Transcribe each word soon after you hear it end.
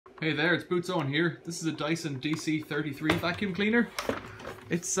Hey there, it's Boots On here. This is a Dyson DC33 vacuum cleaner.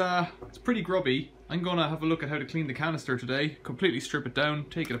 It's pretty grubby. I'm gonna have a look at how to clean the canister today, completely strip it down,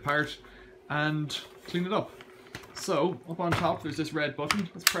 take it apart, and clean it up. So, up on top there's this red button.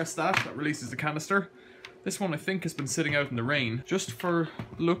 Let's press that, that releases the canister. This one I think has been sitting out in the rain. Just for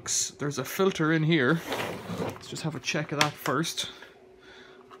looks, there's a filter in here. Let's just have a check of that first.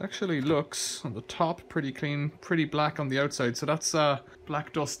 Actually looks on the top pretty clean, pretty black on the outside, so that's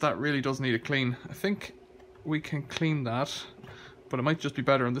black dust that really does need a clean. I think we can clean that, but it might just be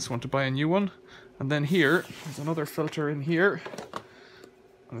better on this one to buy a new one. And then here, there's another filter in here,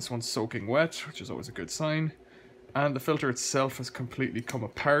 and this one's soaking wet, which is always a good sign. And the filter itself has completely come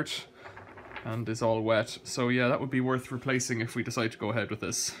apart and is all wet, so yeah, that would be worth replacing if we decide to go ahead with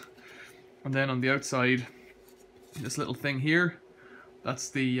this. And then on the outside, this little thing here, that's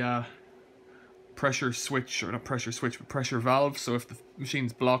the pressure switch, or not pressure switch, but pressure valve. So if the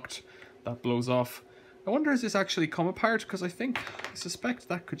machine's blocked, that blows off. I wonder, has this actually come apart? Because I suspect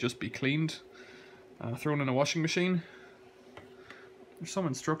that could just be cleaned, thrown in a washing machine. There's some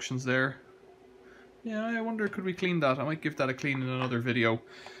instructions there. Yeah, I wonder, could we clean that? I might give that a clean in another video.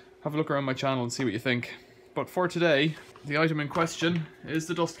 Have a look around my channel and see what you think. But for today, the item in question is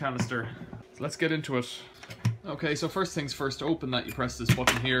the dust canister. So let's get into it. Okay, so first things first, to open that you press this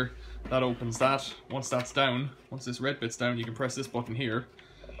button here. That opens that. Once that's down, once this red bit's down, you can press this button here.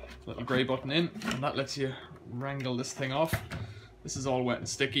 Little grey button in, and that lets you wrangle this thing off. This is all wet and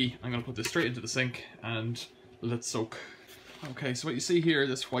sticky. I'm going to put this straight into the sink and let it soak. Okay, so what you see here,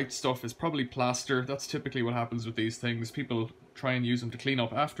 this white stuff is probably plaster. That's typically what happens with these things. People try and use them to clean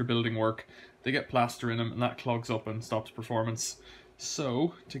up after building work. They get plaster in them and that clogs up and stops performance.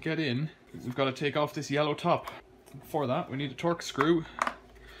 So, to get in, we've got to take off this yellow top. For that, we need a Torx screw.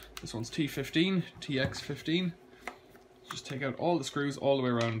 This one's T15, TX15. Just take out all the screws all the way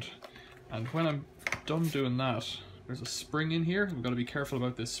around. And when I'm done doing that, there's a spring in here. We've got to be careful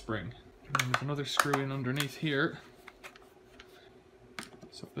about this spring. And there's another screw in underneath here.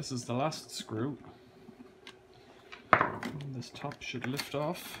 So this is the last screw. And this top should lift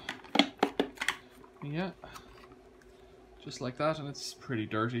off. Yeah. Just like that, and it's pretty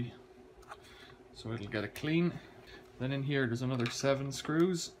dirty. So it'll get it clean. Then in here there's another 7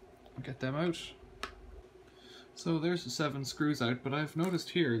 screws. I'll get them out. So there's the 7 screws out, but I've noticed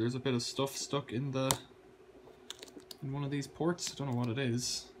here there's a bit of stuff stuck in one of these ports. I don't know what it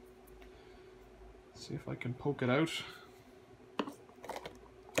is. Let's see if I can poke it out.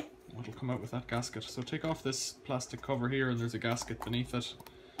 It'll come out with that gasket. So take off this plastic cover here, and there's a gasket beneath it.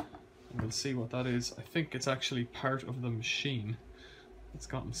 And we'll see what that is. I think it's actually part of the machine. It's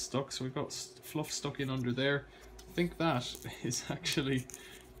gotten stuck, so we've got fluff stuck in under there. I think that is actually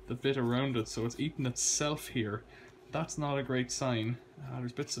the bit around it, so it's eaten itself here. That's not a great sign.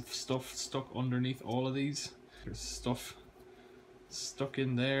 There's bits of stuff stuck underneath all of these. There's stuff stuck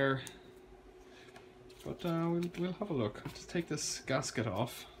in there. But we'll have a look. I'll just take this gasket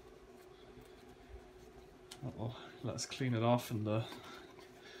off. That'll let us clean it off in the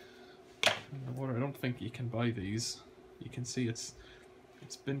water. I don't think you can buy these. You can see it's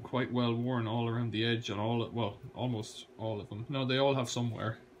been quite well worn all around the edge, and almost all of them. No, they all have some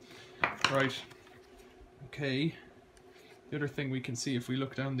wear. Right. Okay. The other thing we can see if we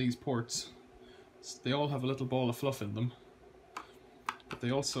look down these ports, they all have a little ball of fluff in them, but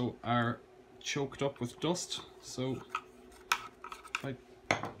they also are choked up with dust. So if I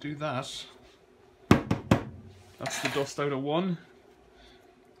do that, that's the dust out of one.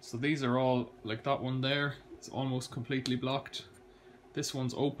 So these are all, like that one there, it's almost completely blocked. This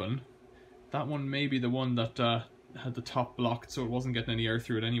one's open. That one may be the one that had the top blocked, so it wasn't getting any air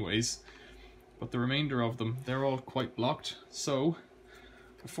through it anyways. But the remainder of them, they're all quite blocked. So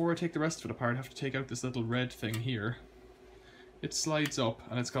before I take the rest of it apart, I have to take out this little red thing here. It slides up,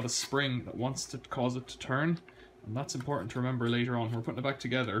 and it's got a spring that wants to cause it to turn. And that's important to remember later on. We're putting it back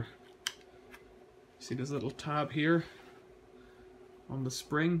together. See this little tab here on the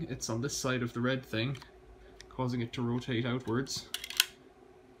spring? It's on this side of the red thing, causing it to rotate outwards.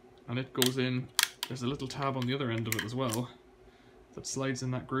 And it goes in, there's a little tab on the other end of it as well, that slides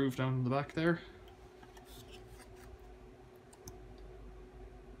in that groove down in the back there.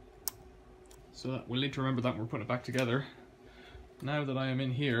 So we'll need to remember that when we're putting it back together. Now that I am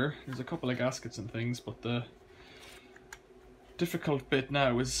in here, there's a couple of gaskets and things, but the difficult bit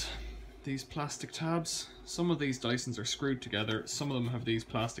now is these plastic tabs. Some of these Dysons are screwed together, some of them have these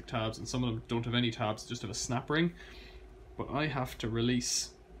plastic tabs, and some of them don't have any tabs, just have a snap ring. But I have to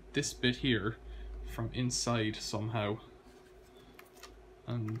release this bit here from inside somehow,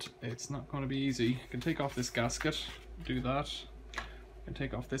 and it's not going to be easy. I can take off this gasket, do that, I can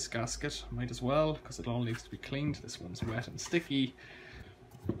take off this gasket, might as well, because it all needs to be cleaned. This one's wet and sticky,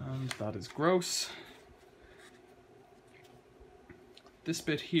 and that is gross. This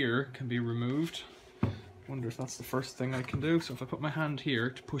bit here can be removed. Wonder if that's the first thing I can do. So if I put my hand here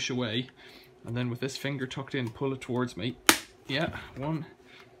to push away, and then with this finger tucked in, pull it towards me. Yeah, 1,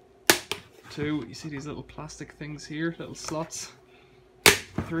 2, you see these little plastic things here, little slots.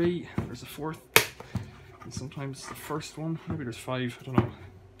 3, there's a 4th, and sometimes the first one, maybe there's 5, I don't know.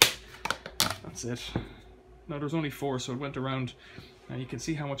 That's it. No, there's only 4, so it went around. Now you can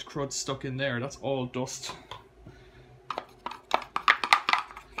see how much crud's stuck in there. That's all dust.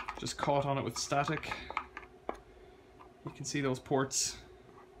 Just caught on it with static. You can see those ports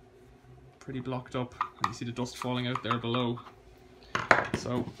pretty blocked up, and you see the dust falling out there below.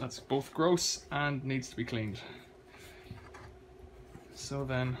 So that's both gross and needs to be cleaned. So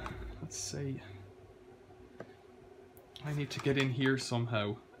then, let's see. I need to get in here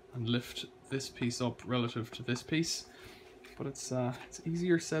somehow and lift this piece up relative to this piece, but it's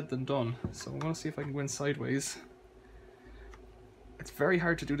easier said than done. So I'm going to see if I can go in sideways. It's very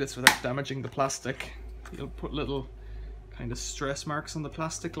hard to do this without damaging the plastic. You'll put little kind of stress marks on the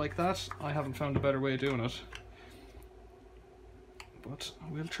plastic like that. I haven't found a better way of doing it, but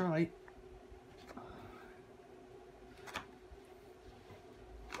we'll try.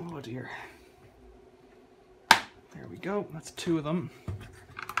 Oh dear. There we go, that's 2 of them.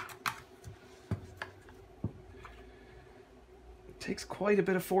 It takes quite a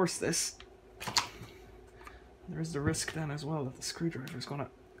bit of force, this. There is the risk then as well that the screwdriver is going to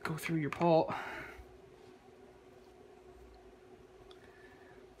go through your paw.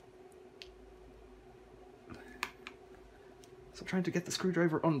 So trying to get the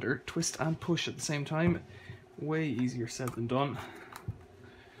screwdriver under, twist and push at the same time, way easier said than done.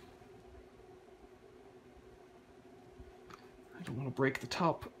 I don't want to break the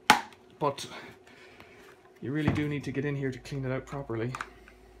top, but you really do need to get in here to clean it out properly.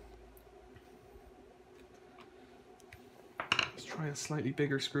 Let's try a slightly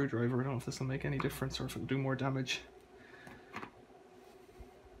bigger screwdriver. I don't know if this will make any difference or if it'll do more damage.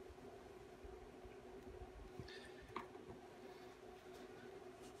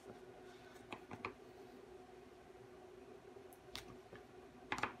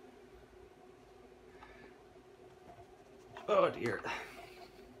 Oh dear.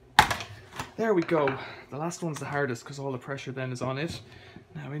 There we go. The last one's the hardest because all the pressure then is on it.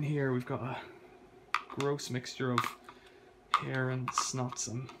 Now in here we've got a gross mixture of hair and snots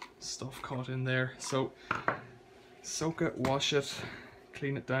and stuff caught in there. So soak it, wash it,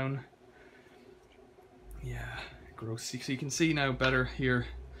 clean it down. Yeah, gross. So you can see now better here.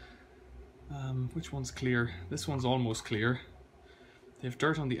 Which one's clear? This one's almost clear. They have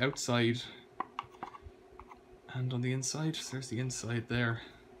dirt on the outside and on the inside. So there's the inside there.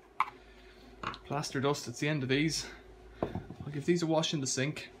 Plaster dust, it's the end of these. I'll give these a wash in the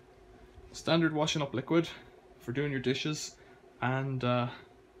sink. Standard washing up liquid for doing your dishes, and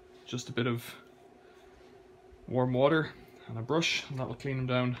just a bit of warm water and a brush, and that'll clean them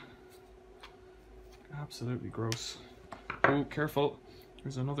down. Absolutely gross. Oh, careful.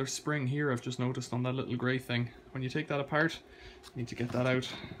 There's another spring here I've just noticed on that little grey thing. When you take that apart, you need to get that out.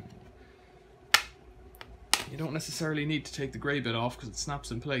 You don't necessarily need to take the grey bit off because it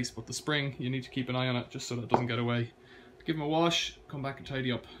snaps in place, but the spring, you need to keep an eye on it just so that it doesn't get away. Give them a wash, come back and tidy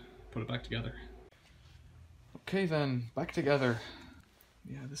up, put it back together. Okay then, back together.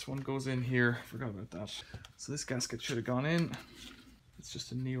 Yeah, this one goes in here, forgot about that. So this gasket should have gone in. It's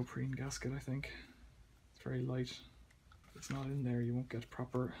just a neoprene gasket, I think. It's very light. If it's not in there, you won't get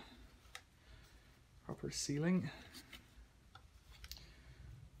proper sealing.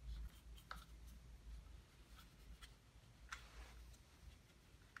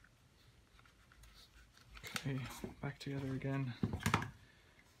 Okay, back together again.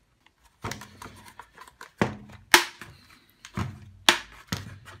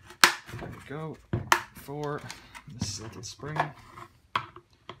 There we go. 4. This little spring.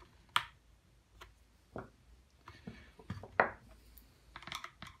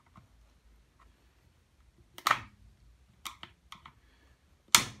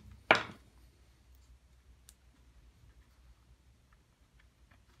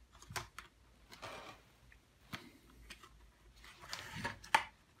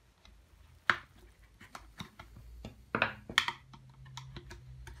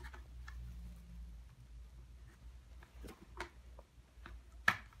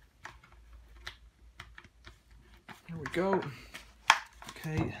 There we go.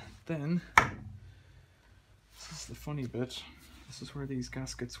 Okay, then, this is the funny bit. This is where these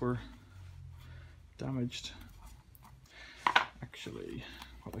gaskets were damaged. Actually,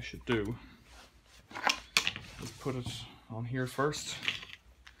 what I should do is put it on here first,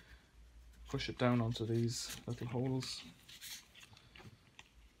 push it down onto these little holes,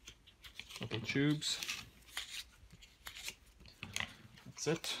 little tubes. That's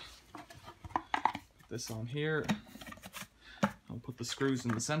it. Put this on here. I'll put the screws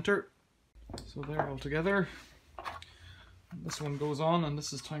in the center. So they're all together. This one goes on, and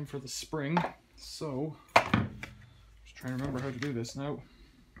this is time for the spring. So, just trying to remember how to do this now.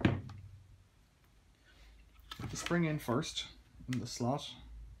 Put the spring in first, in the slot.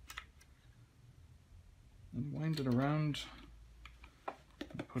 And wind it around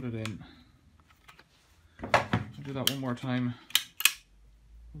and put it in. I'll do that one more time.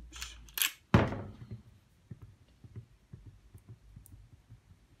 Oops.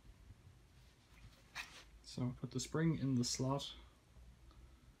 So put the spring in the slot.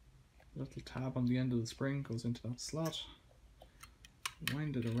 The little tab on the end of the spring goes into that slot.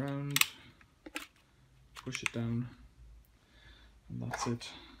 Wind it around, push it down, and that's it.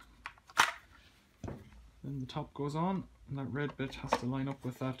 Then the top goes on, and that red bit has to line up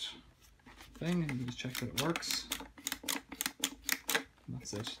with that thing, and you just check that it works. And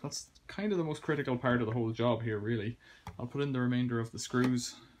that's it. That's kind of the most critical part of the whole job here, really. I'll put in the remainder of the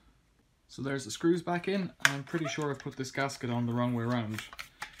screws. So there's the screws back in, and I'm pretty sure I've put this gasket on the wrong way around.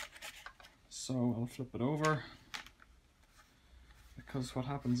 So I'll flip it over, because what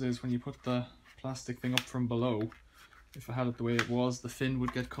happens is when you put the plastic thing up from below, if I had it the way it was, the fin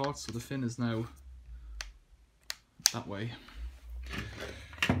would get caught, so the fin is now that way.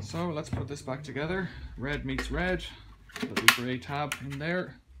 So let's put this back together. Red meets red, little grey tab in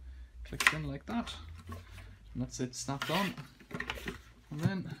there, clicks in like that, and that's it, snapped on. And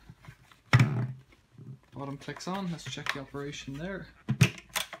then bottom clicks on. Let's check the operation there.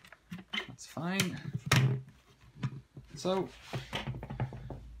 That's fine. So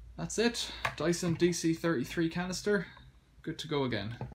that's it. Dyson DC33 canister, good to go again.